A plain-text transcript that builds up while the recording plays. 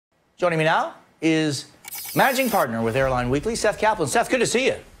Joining me now is managing partner with Airline Weekly, Seth Kaplan. Seth, good to see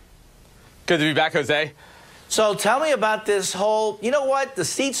you. Good to be back, Jose. So tell me about this whole, you know what, the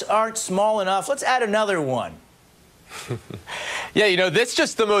seats aren't small enough. Let's add another one. Yeah, you know, this is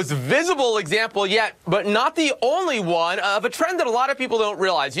just the most visible example yet, but not the only one of a trend that a lot of people don't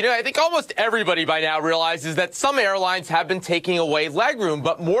realize. You know, I think almost everybody by now realizes that some airlines have been taking away legroom,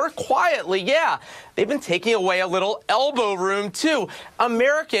 but more quietly, yeah, they've been taking away a little elbow room too.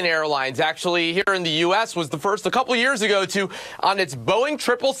 American Airlines, actually, here in the U.S., was the first a couple years ago to, on its Boeing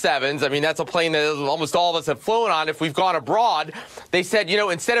 777s, I mean, that's a plane that almost all of us have flown on if we've gone abroad, they said, you know,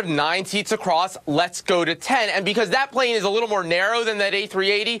 instead of 9 seats across, let's go to 10. And because that plane is a little more narrow than that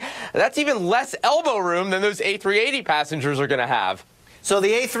A380, that's even less elbow room than those A380 passengers are going to have. So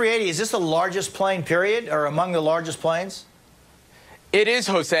the A380, is this the largest plane, period, or among the largest planes? It is,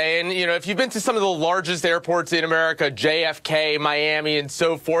 Jose, and you know, if you've been to some of the largest airports in America, JFK, Miami, and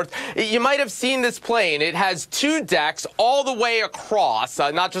so forth, you might have seen this plane. It has 2 decks all the way across,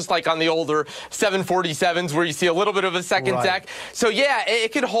 not just like on the older 747s where you see a little bit of a second deck. So yeah,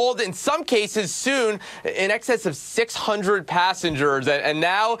 it could hold, in some cases soon, in excess of 600 passengers, and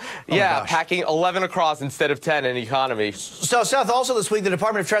now, packing 11 across instead of 10 in economy. So, Seth, also this week, the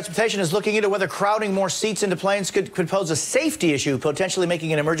Department of Transportation is looking into whether crowding more seats into planes could pose a safety issue, potentially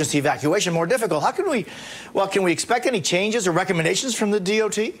making an emergency evacuation more difficult. How can we, well, can we expect any changes or recommendations from the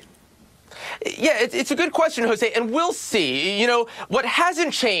DOT? Yeah, it's a good question, Jose, and we'll see. You know, what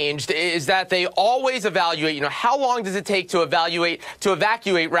hasn't changed is that they always evaluate, you know, how long does it take to evacuate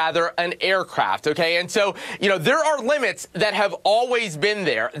an aircraft, okay? And so, you know, there are limits that have always been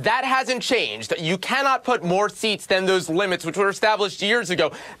there. That hasn't changed. You cannot put more seats than those limits, which were established years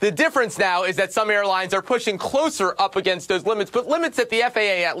ago. The difference now is that some airlines are pushing closer up against those limits, but limits that the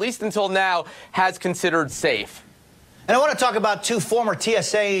FAA, at least until now, has considered safe. And I want to talk about 2 former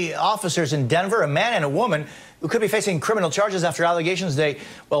TSA officers in Denver, a man and a woman, who could be facing criminal charges after allegations they,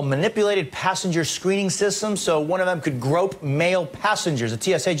 well, manipulated passenger screening systems so one of them could grope male passengers.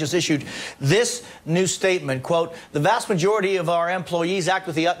 The TSA just issued this new statement, quote, "The vast majority of our employees act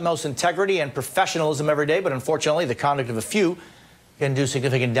with the utmost integrity and professionalism every day, but unfortunately the conduct of a few can do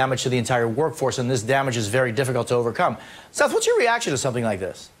significant damage to the entire workforce, and this damage is very difficult to overcome." Seth, what's your reaction to something like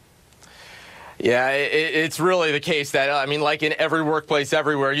this? Yeah, it's really the case that, I mean, like in every workplace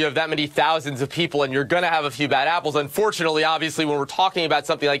everywhere, you have that many thousands of people and you're going to have a few bad apples. Unfortunately, obviously, when we're talking about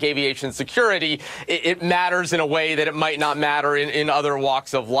something like aviation security, it matters in a way that it might not matter in other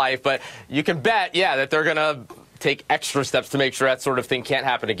walks of life. But you can bet, yeah, that they're going to take extra steps to make sure that sort of thing can't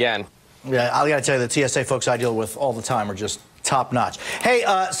happen again. Yeah, I got to tell you, the TSA folks I deal with all the time are just top notch. Hey,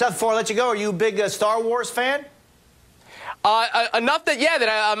 Seth, before I let you go, are you a big Star Wars fan? Enough that, yeah, that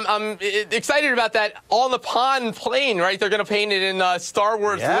I'm excited about that On the Pond plane, right? They're going to paint it in Star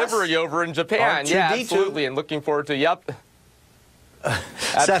Wars livery over in Japan. R2-D2. Yeah, absolutely. And looking forward to,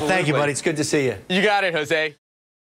 Seth, thank you, buddy. It's good to see you. You got it, Jose.